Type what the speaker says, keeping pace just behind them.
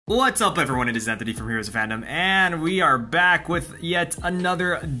What's up, everyone? It is Anthony from Heroes of Fandom, and we are back with yet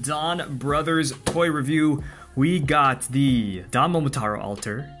another Donbrothers toy review. We got the Momotaro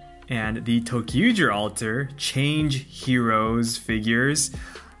altar and the ToQGer altar Change Heroes figures,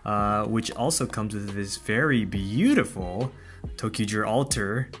 which also comes with this very beautiful ToQGer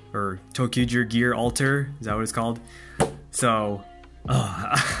altar, or ToQGer gear altar. Is that what it's called? So,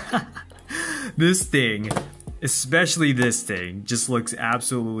 this thing, especially this thing, just looks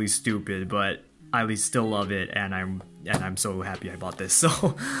absolutely stupid, but I at least still love it, and I'm so happy I bought this.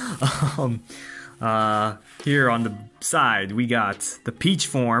 So, here on the side we got the peach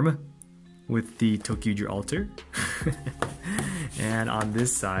form with the ToQGer altar, and on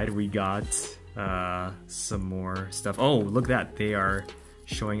this side we got some more stuff. Oh, look at that! They are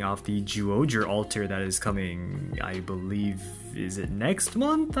showing off the ToQGer altar that is coming, I believe, is it next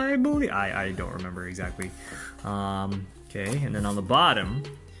month? I believe. I don't remember exactly. Okay, and then on the bottom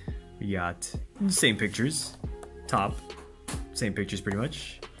we got the same pictures. Top, same pictures pretty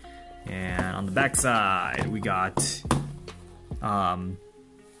much. And on the back side we got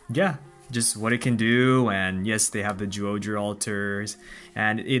yeah, just what it can do. And yes, they have the ToQGer altars,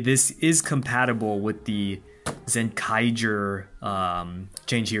 and this is compatible with the ToQGer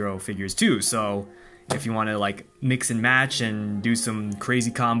Change Hero figures too. So if you want to like mix and match and do some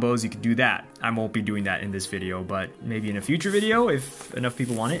crazy combos, you can do that. I won't be doing that in this video, but maybe in a future video if enough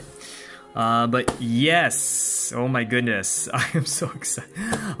people want it. But yes, oh my goodness, I am so excited.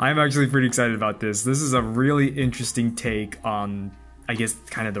 I'm actually pretty excited about this. This is a really interesting take on, I guess,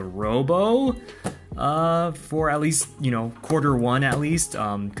 kind of the Robo for at least, you know, Q1 at least,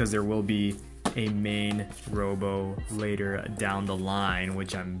 because there will be a main Robo later down the line,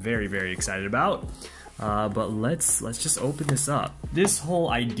 which I'm very, very excited about. But let's just open this up. This whole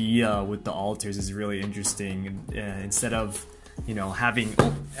idea with the altars is really interesting. Instead of having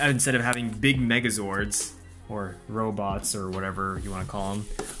big Megazords or robots or whatever you want to call them,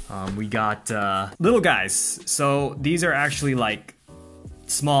 we got little guys. So these are actually like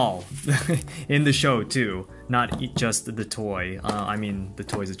small in the show too, not just the toy. I mean, the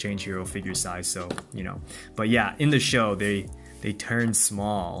toy's a Change Hero figure size, so but yeah, in the show they turn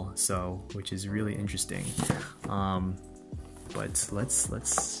small, so which is really interesting. But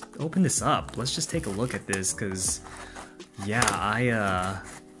let's open this up. Let's just take a look at this, because yeah, I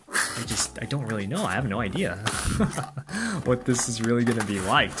don't really know. I have no idea what this is really gonna be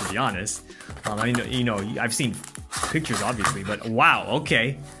like, to be honest. I mean, I've seen pictures obviously, but wow,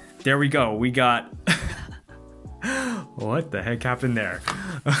 okay, there we go. We got what the heck happened there?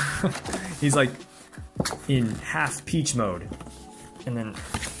 He's like in half peach mode, and then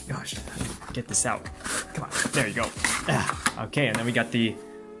gosh, get this out. Come on, there you go. Okay, and then we got the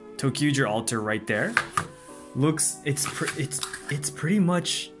ToQGer altar right there. Looks, it's pretty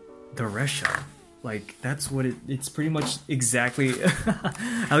much the Resha. Like, that's what it's pretty much exactly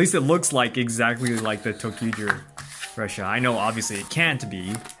at least it looks like exactly like the ToQGer Resha. I know obviously it can't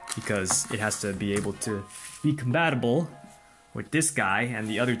be, because it has to be able to be compatible with this guy and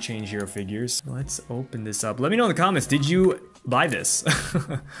the other Change Hero figures. Let's open this up. Let me know in the comments, did you buy this?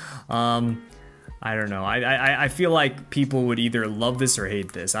 I don't know. I feel like people would either love this or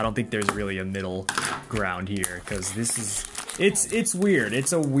hate this. I don't think there's really a middle ground here, because this is it's weird.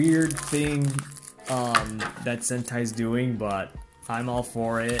 It's a weird thing that Sentai's doing, but I'm all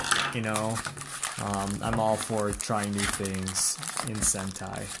for it, I'm all for trying new things in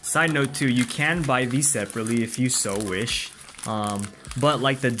Sentai. Side note too, you can buy these separately if you so wish. But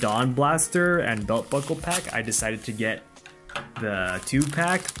like the Dawn Blaster and Belt Buckle pack, I decided to get the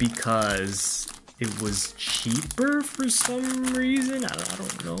 2-pack because it was cheaper for some reason. I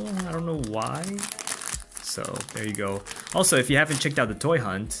don't know why. So there you go. Also, if you haven't checked out the Toy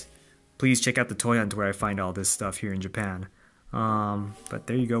Hunt, please check out the Toy Hunt where I find all this stuff here in Japan. But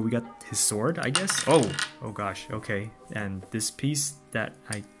there you go. We got his sword, I guess. Oh gosh. Okay. And this piece that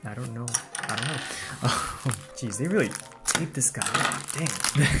I don't know. Oh, jeez, they really taped this guy up. Dang.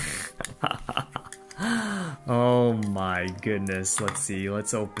 Oh my goodness. Let's see.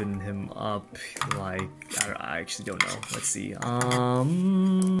 Let's open him up. Like, I actually don't know. Let's see.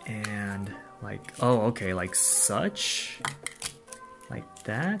 And like, oh, okay, like such, like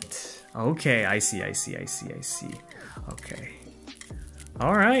that. Okay, I see. Okay.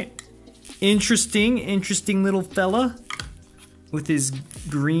 All right. Interesting little fella with his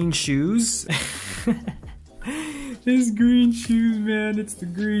green shoes. His green shoes, man. It's the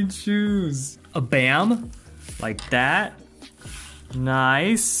green shoes. A bam, like that.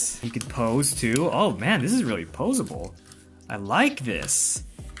 Nice. He could pose too. Oh man, this is really posable. I like this.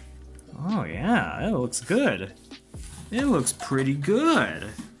 Oh yeah, that looks good. It looks pretty good.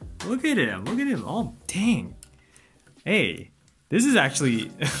 Look at him. Look at him. Oh, dang. Hey, this is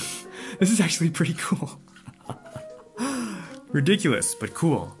actually this is actually pretty cool. Ridiculous, but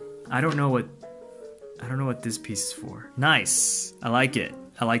cool. I don't know what this piece is for. Nice. I like it.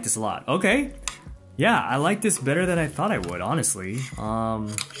 I like this a lot. Okay. Yeah, I like this better than I thought I would, honestly.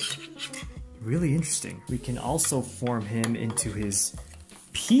 Really interesting. We can also form him into his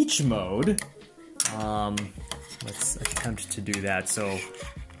peach mode. Let's attempt to do that. So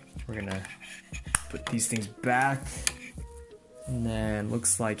we're gonna put these things back. And then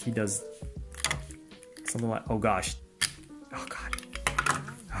looks like he does something like, oh gosh. Oh god.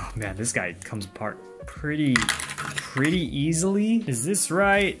 Oh man, this guy comes apart pretty easily. Is this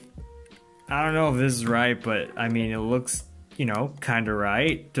right? I don't know if this is right, but I mean, it looks, you know, kind of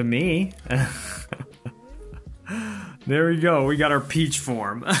right to me. There we go. We got our peach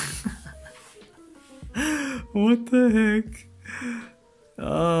form. What the heck?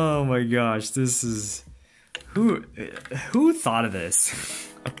 Oh my gosh, this is... Who thought of this?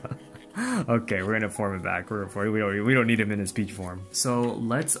 Okay, we're gonna form it back. We don't need him in his peach form. So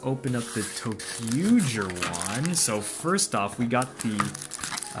let's open up the ToQGer one. So first off, we got the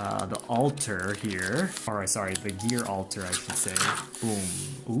altar here. Or sorry, the gear altar, I should say. Boom.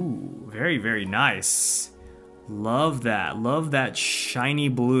 Ooh, very, very nice. Love that. Love that shiny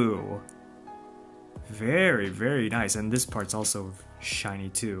blue. Very, very nice. And this part's also shiny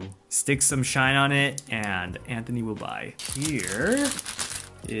too. Stick some shine on it and Anthony will buy. Here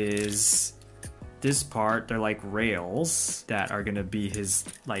is this part. They're like rails that are gonna be his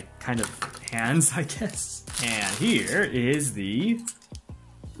like kind of hands, I guess. And here is the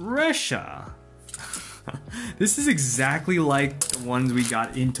Resha. This is exactly like the ones we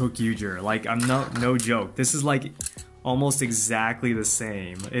got in ToQGer. Like, I'm no joke. This is like almost exactly the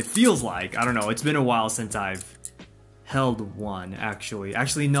same. It feels like, I don't know, it's been a while since I've held one, actually.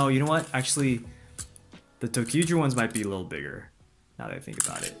 Actually, no, you know what? Actually, the ToQGer ones might be a little bigger, now that I think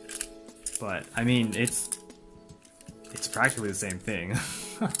about it. But, I mean, it's practically the same thing.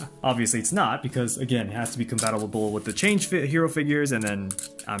 Obviously it's not, because again, it has to be compatible with the change hero figures, and then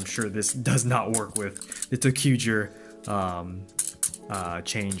I'm sure this does not work with the ToQGer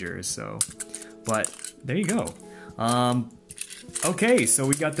changers, so. But, there you go. Okay, so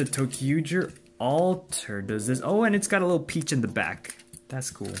we got the ToQGer altar. Does this... Oh, and it's got a little peach in the back.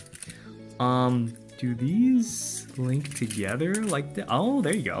 That's cool. Do these link together like that? Oh,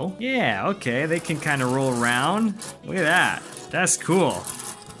 there you go. Yeah, okay, they can kind of roll around. Look at that. That's cool.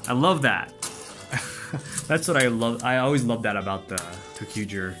 I love that. That's what I love. I always love that about the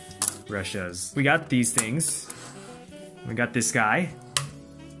ToQGer Reshas. We got these things. We got this guy.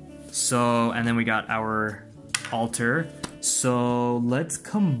 So, and then we got our altar. So let's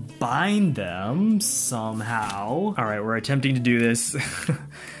combine them somehow. All right, we're attempting to do this.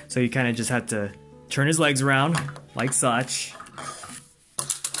 So you kind of just have to turn his legs around like such.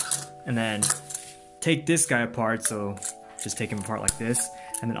 And then take this guy apart. So just take him apart like this.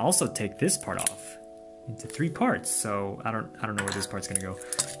 And then also take this part off into 3 parts. So I don't know where this part's gonna go.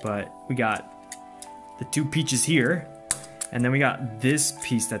 But we got the 2 peaches here. And then we got this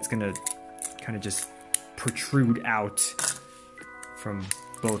piece that's gonna kind of just protrude out from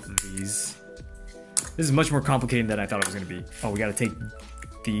both of these. This is much more complicated than I thought it was gonna be. Oh, we gotta take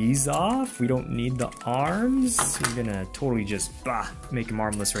these off. We don't need the arms. We're gonna totally just make him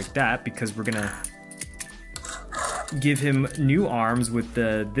armless like that, because we're gonna give him new arms with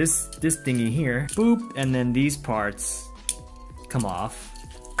the this thingy here. Boop, and then these parts come off.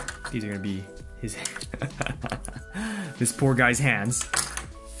 These are gonna be his this poor guy's hands.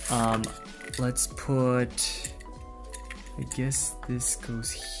 Let's put, I guess this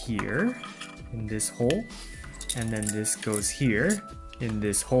goes here in this hole, and then this goes here in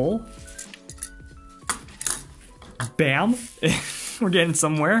this hole. Bam. We're getting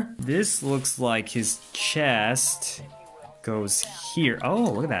somewhere. This looks like his chest goes here.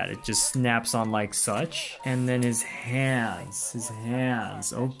 Oh, look at that. It just snaps on like such. And then his hands.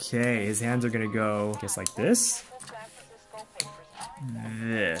 Okay, his hands are gonna go just like this.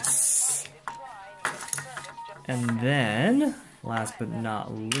 This. And then, last but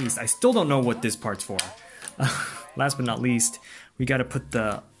not least, I still don't know what this part's for. Last but not least, we gotta put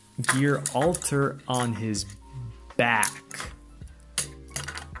the gear altar on his back.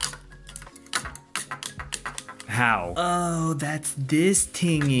 How? Oh, that's this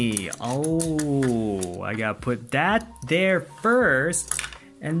thingy. Oh, I gotta put that there first,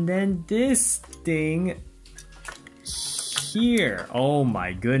 and then this thing here. Oh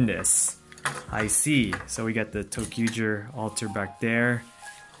my goodness. I see. So we got the ToQGer altar back there.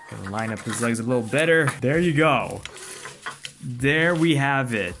 Gonna line up his legs a little better. There you go. there we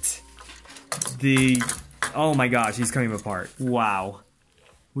have it. Oh my gosh, he's coming apart. Wow.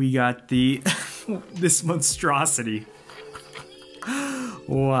 We got this monstrosity.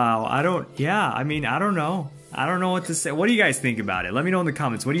 Wow, I don't know. I don't know what to say. What do you guys think about it? Let me know in the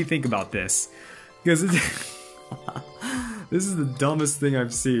comments. What do you think about this? Because this is the dumbest thing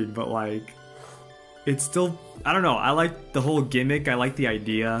I've seen, but like, it's still, I don't know. I like the whole gimmick. I like the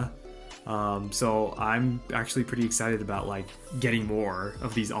idea. So I'm actually pretty excited about like getting more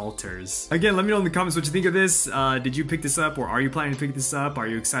of these altars. Again, let me know in the comments what you think of this. Did you pick this up, or are you planning to pick this up? Are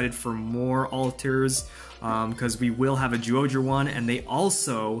you excited for more altars? Because we will have a ToQGer one, and they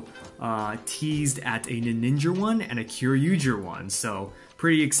also teased at a Ninja one and a ToQGer one. So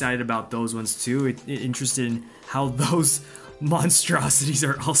pretty excited about those ones too. Interested in how those monstrosities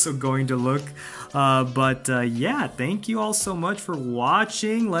are also going to look. Yeah, thank you all so much for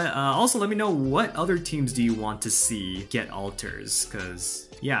watching. Also, let me know what other teams do you want to see get altars, because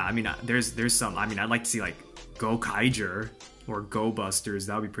yeah, I mean, there's some. I mean, I'd like to see like ToQGer or Busters.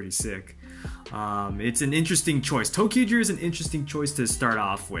 That would be pretty sick. It's an interesting choice. ToQGer is an interesting choice to start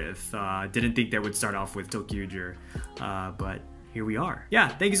off with. Didn't think they would start off with ToQGer, but here we are. Yeah,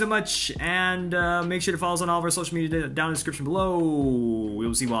 thank you so much, and make sure to follow us on all of our social media down in the description below. We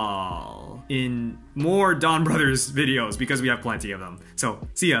will see you all in more Donbrothers videos, because we have plenty of them. So,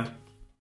 see ya.